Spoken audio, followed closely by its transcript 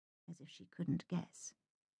as if she couldn't guess.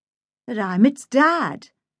 "But I'm its dad.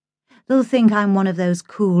 They'll think I'm one of those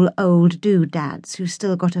cool old doodads who's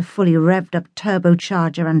still got a fully revved-up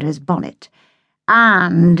turbocharger under his bonnet.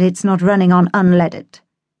 And it's not running on unleaded."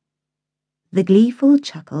 The gleeful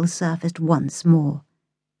chuckle surfaced once more.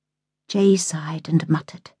 Jay sighed and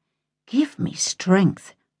muttered, "Give me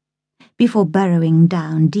strength," before burrowing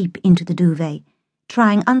down deep into the duvet,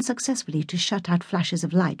 trying unsuccessfully to shut out flashes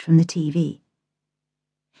of light from the TV.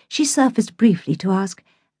 She surfaced briefly to ask,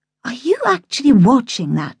 "Are you actually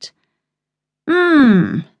watching that?"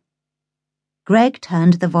 Greg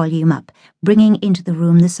turned the volume up, bringing into the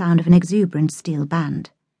room the sound of an exuberant steel band.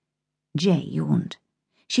 Jay yawned.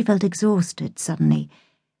 She felt exhausted suddenly,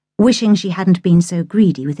 wishing she hadn't been so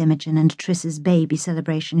greedy with Imogen and Triss's baby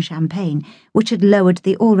celebration champagne, which had lowered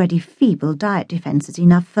the already feeble diet defences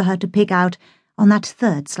enough for her to pig out on that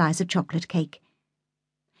third slice of chocolate cake.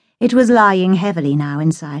 It was lying heavily now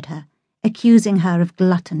inside her, accusing her of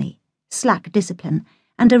gluttony, slack discipline,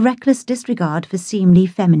 and a reckless disregard for seemly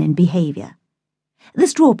feminine behaviour. The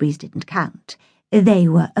strawberries didn't count. They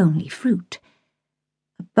were only fruit.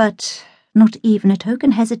 But not even a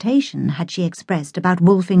token hesitation had she expressed about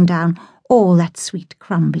wolfing down all that sweet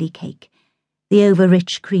crumbly cake, the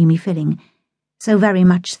over-rich creamy filling, so very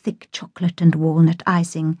much thick chocolate and walnut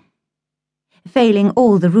icing. Failing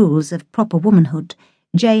all the rules of proper womanhood,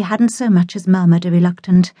 Jay hadn't so much as murmured a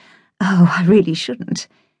reluctant, "Oh, I really shouldn't."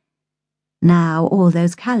 Now all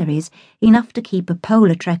those calories, enough to keep a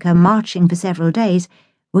polar trekker marching for several days,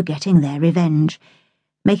 were getting their revenge,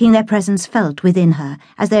 making their presence felt within her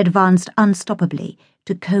as they advanced unstoppably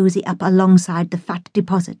to cozy up alongside the fat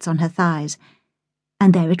deposits on her thighs.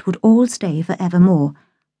 And there it would all stay for evermore,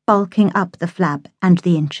 bulking up the flab and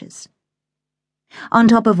the inches. On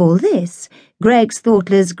top of all this, Greg's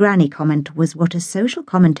thoughtless granny comment was what a social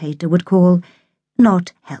commentator would call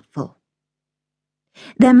not helpful.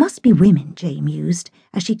 There must be women, Jay mused,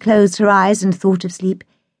 as she closed her eyes and thought of sleep.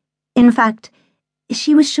 In fact,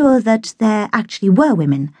 she was sure that there actually were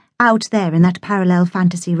women out there in that parallel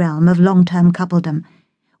fantasy realm of long-term coupledom,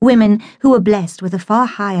 women who were blessed with a far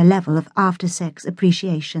higher level of after-sex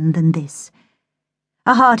appreciation than this.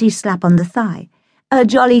 A hearty slap on the thigh, a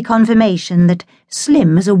jolly confirmation that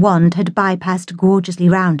slim as a wand had bypassed gorgeously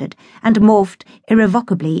rounded and morphed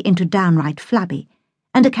irrevocably into downright flabby,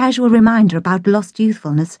 and a casual reminder about lost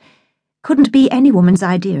youthfulness couldn't be any woman's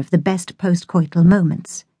idea of the best post-coital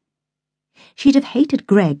moments. She'd have hated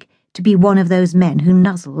Greg to be one of those men who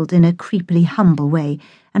nuzzled in a creepily humble way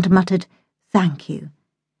and muttered, "Thank you,"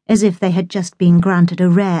 as if they had just been granted a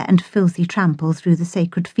rare and filthy trample through the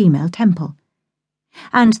sacred female temple.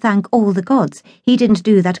 And thank all the gods he didn't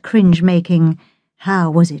do that cringe-making, "How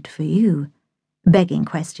was it for you?" begging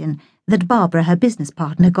question that Barbara, her business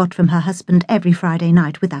partner, got from her husband every Friday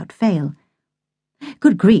night without fail.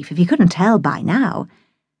 Good grief, if you couldn't tell by now.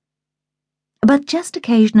 But just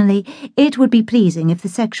occasionally it would be pleasing if the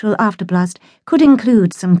sexual afterblast could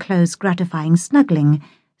include some close, gratifying snuggling,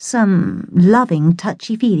 some loving,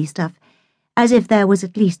 touchy-feely stuff, as if there was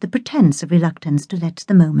at least the pretence of reluctance to let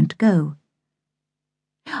the moment go.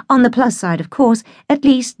 On the plus side, of course, at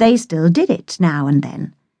least they still did it now and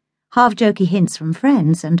then. Half-jokey hints from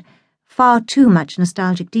friends, and far too much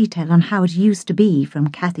nostalgic detail on how it used to be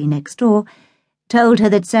from Kathy next door, told her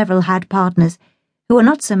that several had partners who were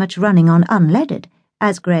not so much running on unleaded,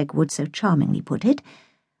 as Greg would so charmingly put it,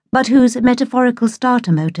 but whose metaphorical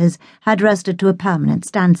starter motors had rusted to a permanent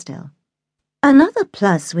standstill. Another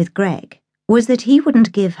plus with Greg was that he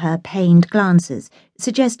wouldn't give her pained glances,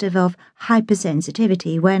 suggestive of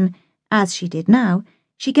hypersensitivity when, as she did now,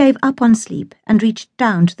 she gave up on sleep and reached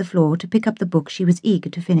down to the floor to pick up the book she was eager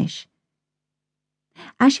to finish.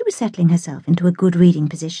 As she was settling herself into a good reading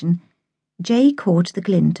position, Jay caught the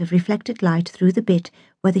glint of reflected light through the bit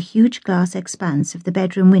where the huge glass expanse of the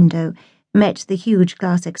bedroom window met the huge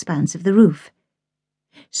glass expanse of the roof.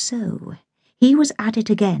 So, he was at it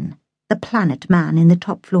again. The planet man in the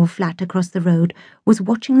top-floor flat across the road was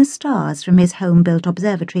watching the stars from his home-built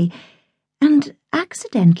observatory and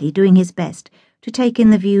accidentally doing his best to take in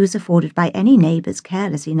the views afforded by any neighbours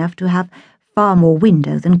careless enough to have far more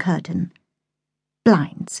window than curtain.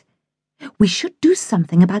 Blinds. We should do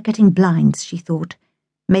something about getting blinds, she thought,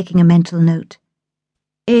 making a mental note.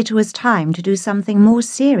 It was time to do something more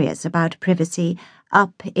serious about privacy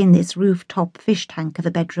up in this rooftop fish tank of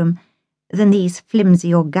a bedroom than these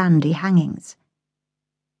flimsy organdie hangings.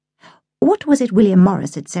 What was it William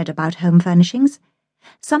Morris had said about home furnishings?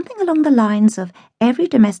 Something along the lines of every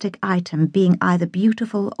domestic item being either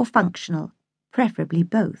beautiful or functional, preferably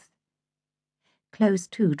both.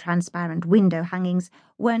 Close-to transparent window hangings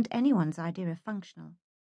weren't anyone's idea of functional.